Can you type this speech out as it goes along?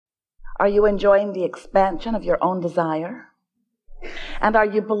Are you enjoying the expansion of your own desire? And are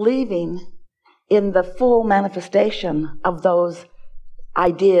you believing in the full manifestation of those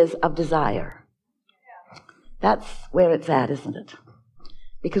ideas of desire? That's where it's at, isn't it?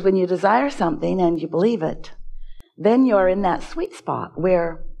 Because when you desire something and you believe it, then you're in that sweet spot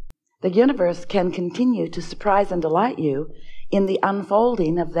where the universe can continue to surprise and delight you in the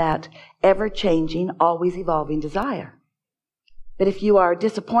unfolding of that ever-changing, always evolving desire. But if you are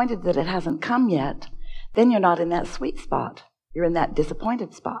disappointed that it hasn't come yet, then you're not in that sweet spot. You're in that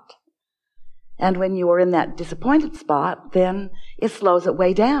disappointed spot. And when you are in that disappointed spot, then it slows it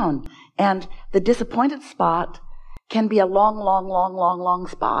way down. And the disappointed spot can be a long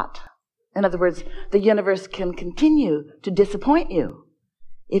spot. In other words, the universe can continue to disappoint you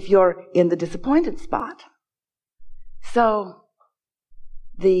if you're in the disappointed spot. So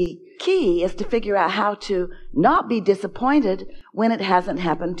the key is to figure out how to not be disappointed when it hasn't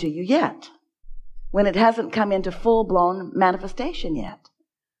happened to you yet, when it hasn't come into full-blown manifestation yet.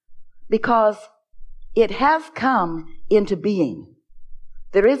 Because it has come into being.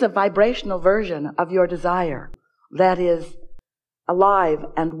 There is a vibrational version of your desire that is alive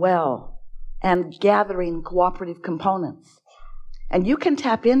and well and gathering cooperative components. And you can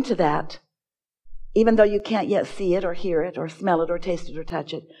tap into that, even though you can't yet see it or hear it or smell it or taste it or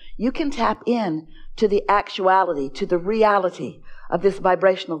touch it. You can tap in to the actuality, to the reality of this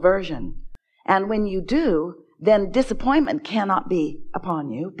vibrational version. And when you do, then disappointment cannot be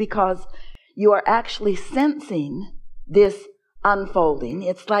upon you because you are actually sensing this unfolding.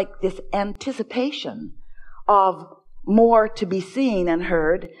 It's like this anticipation of more to be seen and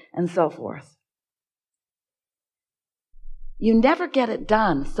heard and so forth. You never get it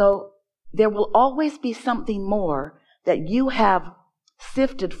done, so there will always be something more that you have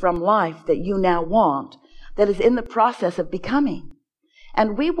sifted from life that you now want, that is in the process of becoming.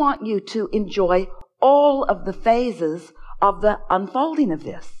 And we want you to enjoy all of the phases of the unfolding of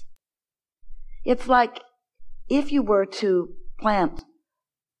this. It's like if you were to plant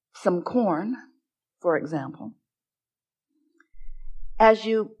some corn, for example. As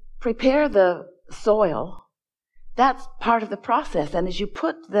you prepare the soil, that's part of the process. And as you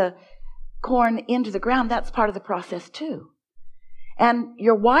put the corn into the ground, that's part of the process too. And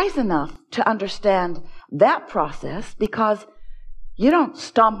you're wise enough to understand that process because you don't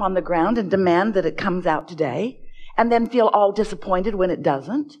stomp on the ground and demand that it comes out today and then feel all disappointed when it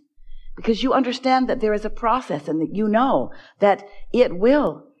doesn't. Because you understand that there is a process and that you know that it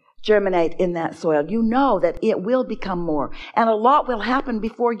will germinate in that soil. You know that it will become more. And a lot will happen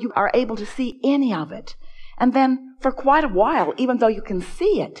before you are able to see any of it. And then for quite a while, even though you can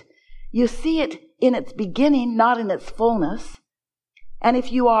see it, you see it in its beginning, not in its fullness. And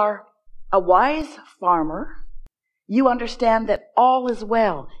if you are a wise farmer, you understand that all is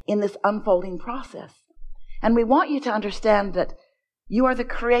well in this unfolding process. And we want you to understand that you are the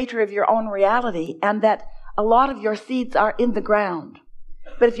creator of your own reality and that a lot of your seeds are in the ground.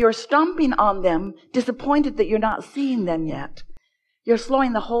 But if you're stomping on them, disappointed that you're not seeing them yet, you're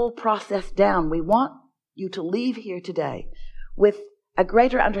slowing the whole process down. We want you to leave here today with a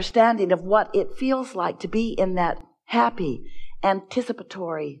greater understanding of what it feels like to be in that happy,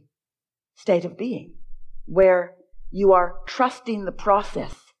 anticipatory state of being, where you are trusting the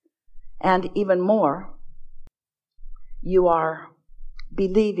process, and even more, you are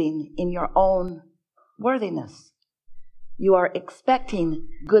believing in your own worthiness. You are expecting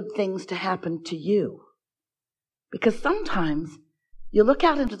good things to happen to you. Because sometimes you look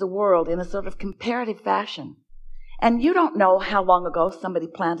out into the world in a sort of comparative fashion, and you don't know how long ago somebody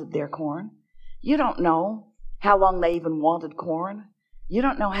planted their corn. You don't know how long they even wanted corn. You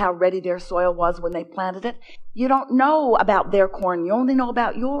don't know how ready their soil was when they planted it. You don't know about their corn. You only know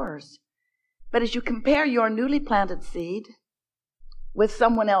about yours. But as you compare your newly planted seed with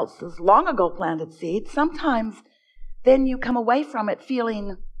someone else's long ago planted seed, sometimes then you come away from it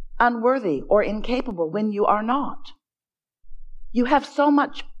feeling unworthy or incapable when you are not. You have so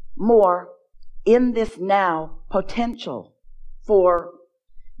much more in this now potential for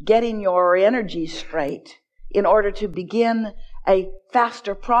getting your energy straight in order to begin a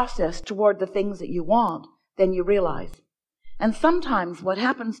faster process toward the things that you want than you realize. And sometimes what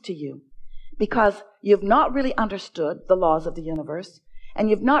happens to you, because you've not really understood the laws of the universe, and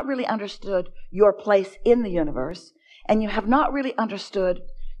you've not really understood your place in the universe, and you have not really understood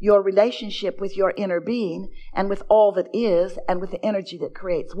your relationship with your inner being and with all that is and with the energy that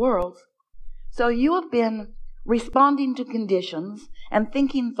creates worlds. So you have been responding to conditions and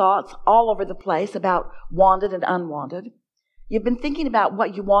thinking thoughts all over the place about wanted and unwanted. You've been thinking about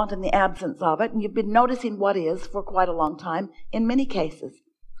what you want in the absence of it, and you've been noticing what is for quite a long time in many cases.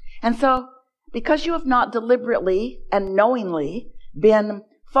 And so, because you have not deliberately and knowingly been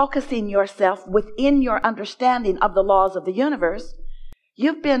focusing yourself within your understanding of the laws of the universe,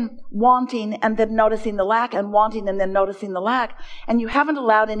 you've been wanting and then noticing the lack, and wanting and then noticing the lack, and you haven't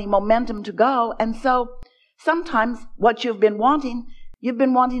allowed any momentum to go. And so sometimes what you've been wanting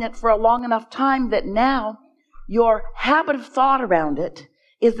it for a long enough time that now your habit of thought around it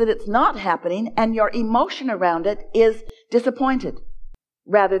is that it's not happening, and your emotion around it is disappointed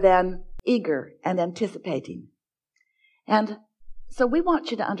rather than eager and anticipating. And so we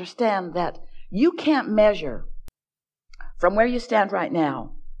want you to understand that you can't measure from where you stand right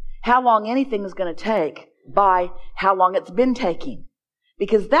now how long anything is going to take by how long it's been taking.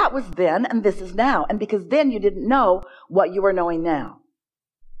 Because that was then and this is now. And because then you didn't know what you are knowing now.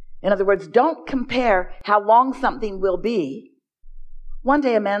 In other words, don't compare how long something will be. One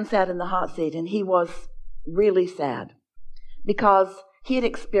day a man sat in the hot seat and he was really sad because he had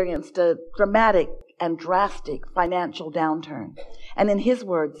experienced a dramatic and drastic financial downturn. And in his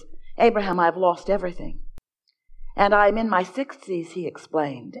words, "Abraham, I've lost everything. And I'm in my 60s, he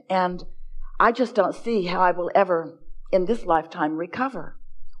explained, and I just don't see how I will ever, in this lifetime, recover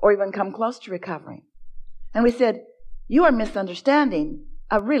or even come close to recovering." And we said, "You are misunderstanding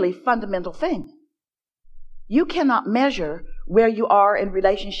a really fundamental thing. You cannot measure where you are in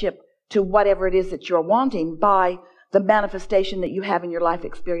relationship to whatever it is that you're wanting by the manifestation that you have in your life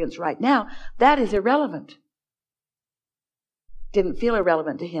experience right now. That is irrelevant." Didn't feel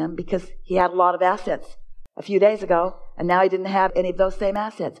irrelevant to him because he had a lot of assets a few days ago, and now he didn't have any of those same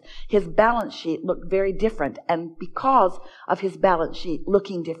assets. His balance sheet looked very different, and because of his balance sheet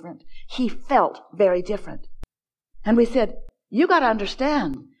looking different, he felt very different. And we said, you got to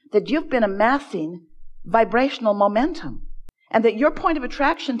understand that you've been amassing vibrational momentum, and that your point of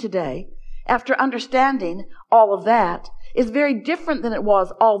attraction today, after understanding all of that, is very different than it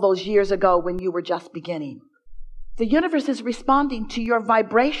was all those years ago when you were just beginning. The universe is responding to your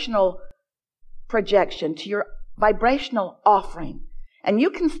vibrational projection, to your vibrational offering. And you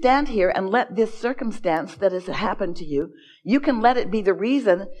can stand here and let this circumstance that has happened to you, you can let it be the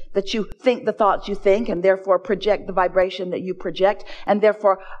reason that you think the thoughts you think, and therefore project the vibration that you project, and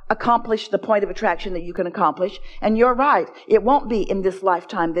therefore accomplish the point of attraction that you can accomplish. And you're right, it won't be in this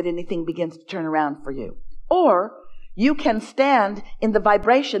lifetime that anything begins to turn around for you. Or you can stand in the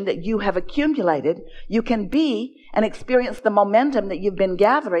vibration that you have accumulated. You can be and experience the momentum that you've been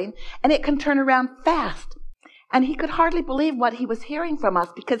gathering, and it can turn around fast. And he could hardly believe what he was hearing from us,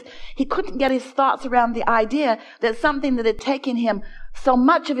 because he couldn't get his thoughts around the idea that something that had taken him so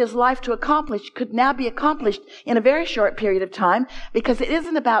much of his life to accomplish could now be accomplished in a very short period of time, because it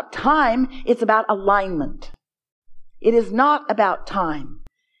isn't about time, it's about alignment. It is not about time.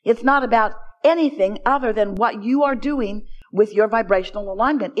 It's not about anything other than what you are doing with your vibrational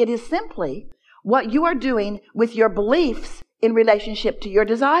alignment. It is simply what you are doing with your beliefs in relationship to your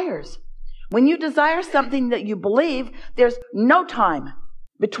desires. When you desire something that you believe, there's no time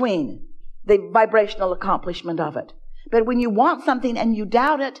between the vibrational accomplishment of it. But when you want something and you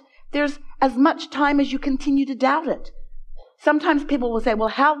doubt it, there's as much time as you continue to doubt it. Sometimes people will say, well,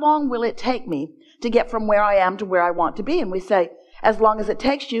 how long will it take me to get from where I am to where I want to be? And we say, as long as it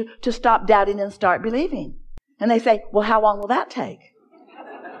takes you to stop doubting and start believing. And they say, well, how long will that take?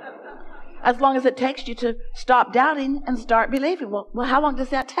 As long as it takes you to stop doubting and start believing. Well, how long does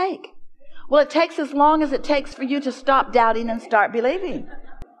that take? Well, it takes as long as it takes for you to stop doubting and start believing.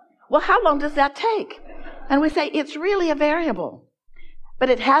 Well, how long does that take? And we say it's really a variable. But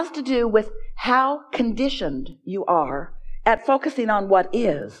it has to do with how conditioned you are at focusing on what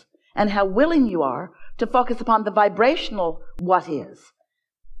is, and how willing you are to focus upon the vibrational what is.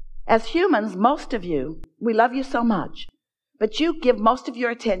 As humans, most of you, we love you so much, but you give most of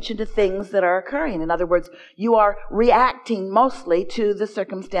your attention to things that are occurring. In other words, you are reacting mostly to the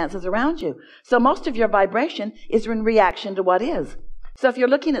circumstances around you. So most of your vibration is in reaction to what is. So if you're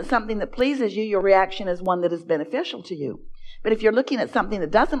looking at something that pleases you, your reaction is one that is beneficial to you. But if you're looking at something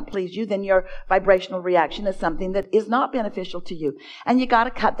that doesn't please you, then your vibrational reaction is something that is not beneficial to you. And you got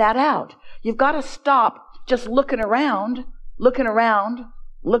to cut that out. You've got to stop just looking around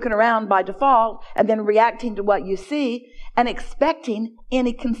by default, and then reacting to what you see and expecting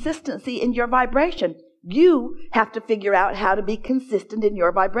any consistency in your vibration. You have to figure out how to be consistent in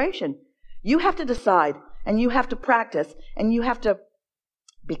your vibration. You have to decide, and you have to practice, and you have to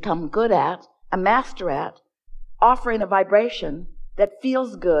become good at, a master at, offering a vibration that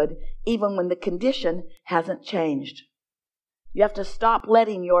feels good even when the condition hasn't changed. You have to stop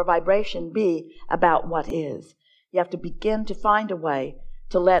letting your vibration be about what is. You have to begin to find a way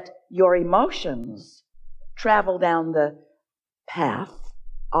to let your emotions travel down the path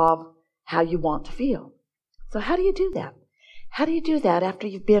of how you want to feel. So how do you do that? How do you do that after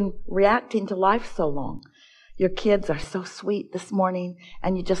you've been reacting to life so long? Your kids are so sweet this morning,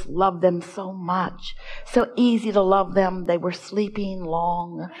 and you just love them so much. So easy to love them. They were sleeping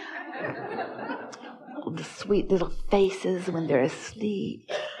long. The sweet little faces when they're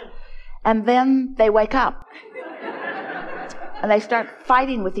asleep. And then they wake up. And they start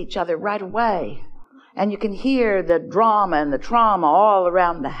fighting with each other right away. And you can hear the drama and the trauma all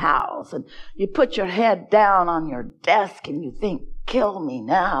around the house. And you put your head down on your desk and you think, kill me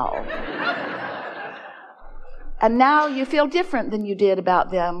now. And now you feel different than you did about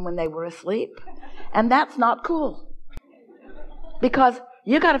them when they were asleep. And that's not cool. Because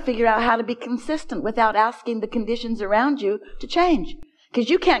you got to figure out how to be consistent without asking the conditions around you to change. Because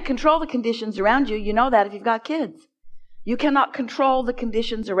you can't control the conditions around you. You know that if you've got kids. You cannot control the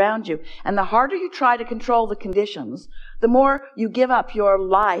conditions around you. And the harder you try to control the conditions, the more you give up your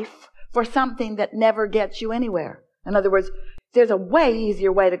life for something that never gets you anywhere. In other words, there's a way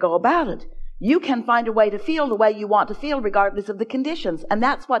easier way to go about it. You can find a way to feel the way you want to feel regardless of the conditions. And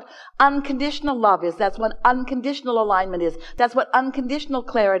that's what unconditional love is. That's what unconditional alignment is. That's what unconditional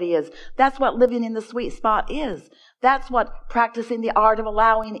clarity is. That's what living in the sweet spot is. That's what practicing the art of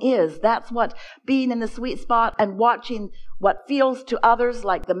allowing is. That's what being in the sweet spot and watching what feels to others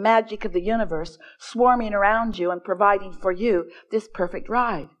like the magic of the universe swarming around you and providing for you this perfect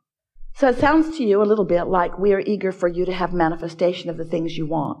ride. So it sounds to you a little bit like we are eager for you to have manifestation of the things you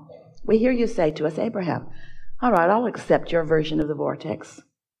want. We hear you say to us, Abraham, all right, I'll accept your version of the vortex.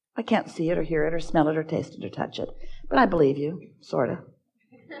 I can't see it or hear it or smell it or taste it or touch it, but I believe you, sort of.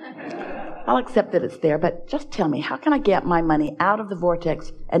 I'll accept that it's there, but just tell me, how can I get my money out of the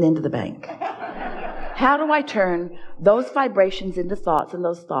vortex and into the bank? How do I turn those vibrations into thoughts and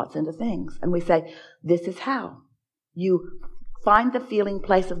those thoughts into things? And we say, this is how. You find the feeling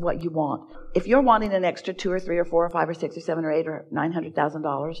place of what you want. If you're wanting an extra $2 or $3 or $4 or $5 or $6 or $7 or $8 or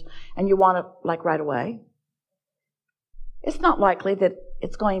 $900,000 and you want it like right away, it's not likely that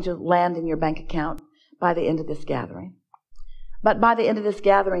it's going to land in your bank account by the end of this gathering. But by the end of this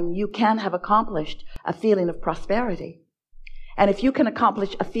gathering, you can have accomplished a feeling of prosperity. And if you can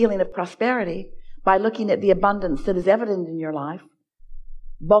accomplish a feeling of prosperity by looking at the abundance that is evident in your life,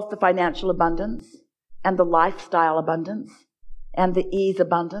 both the financial abundance and the lifestyle abundance and the ease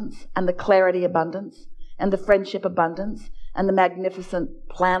abundance and the clarity abundance and the friendship abundance and the magnificent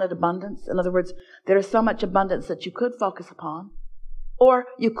planet abundance. In other words, there is so much abundance that you could focus upon. Or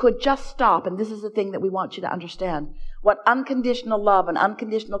you could just stop, and this is the thing that we want you to understand. What unconditional love and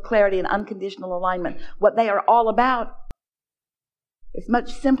unconditional clarity and unconditional alignment, what they are all about, is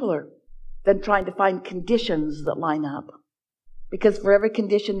much simpler than trying to find conditions that line up. Because for every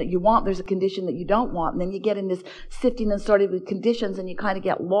condition that you want, there's a condition that you don't want. And then you get in this sifting and sorting with conditions and you kind of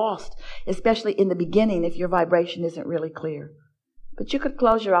get lost, especially in the beginning if your vibration isn't really clear. But you could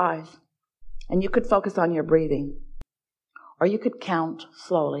close your eyes and you could focus on your breathing. Or you could count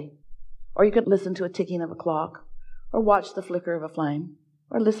slowly. Or you could listen to a ticking of a clock. Or watch the flicker of a flame.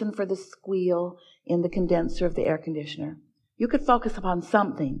 Or listen for the squeal in the condenser of the air conditioner. You could focus upon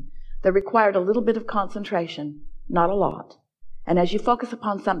something that required a little bit of concentration, not a lot. And as you focus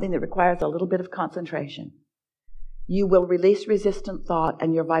upon something that requires a little bit of concentration, you will release resistant thought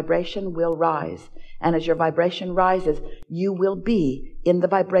and your vibration will rise. And as your vibration rises, you will be in the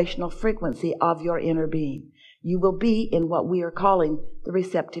vibrational frequency of your inner being. You will be in what we are calling the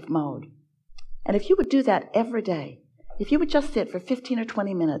receptive mode. And if you would do that every day, if you would just sit for 15 or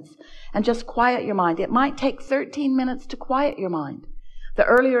 20 minutes and just quiet your mind, it might take 13 minutes to quiet your mind. The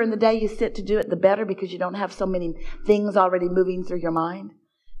earlier in the day you sit to do it, the better, because you don't have so many things already moving through your mind.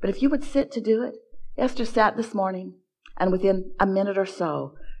 But if you would sit to do it, Esther sat this morning, and within a minute or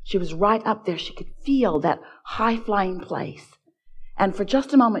so, she was right up there. She could feel that high-flying place. And for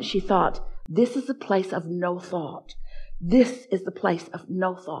just a moment she thought, this is a place of no thought. This is the place of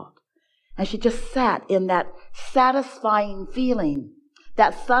no thought. And she just sat in that satisfying feeling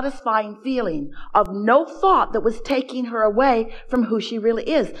of no thought that was taking her away from who she really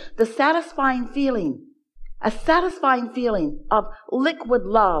is. The satisfying feeling, a satisfying feeling of liquid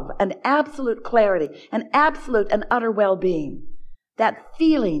love and absolute clarity and absolute and utter well-being. That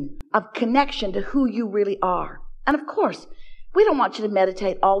feeling of connection to who you really are. And of course, we don't want you to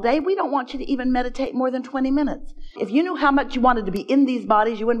meditate all day. We don't want you to even meditate more than 20 minutes. If you knew how much you wanted to be in these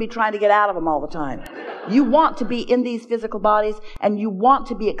bodies, you wouldn't be trying to get out of them all the time. You want to be in these physical bodies, and you want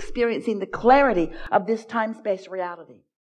to be experiencing the clarity of this time-space reality.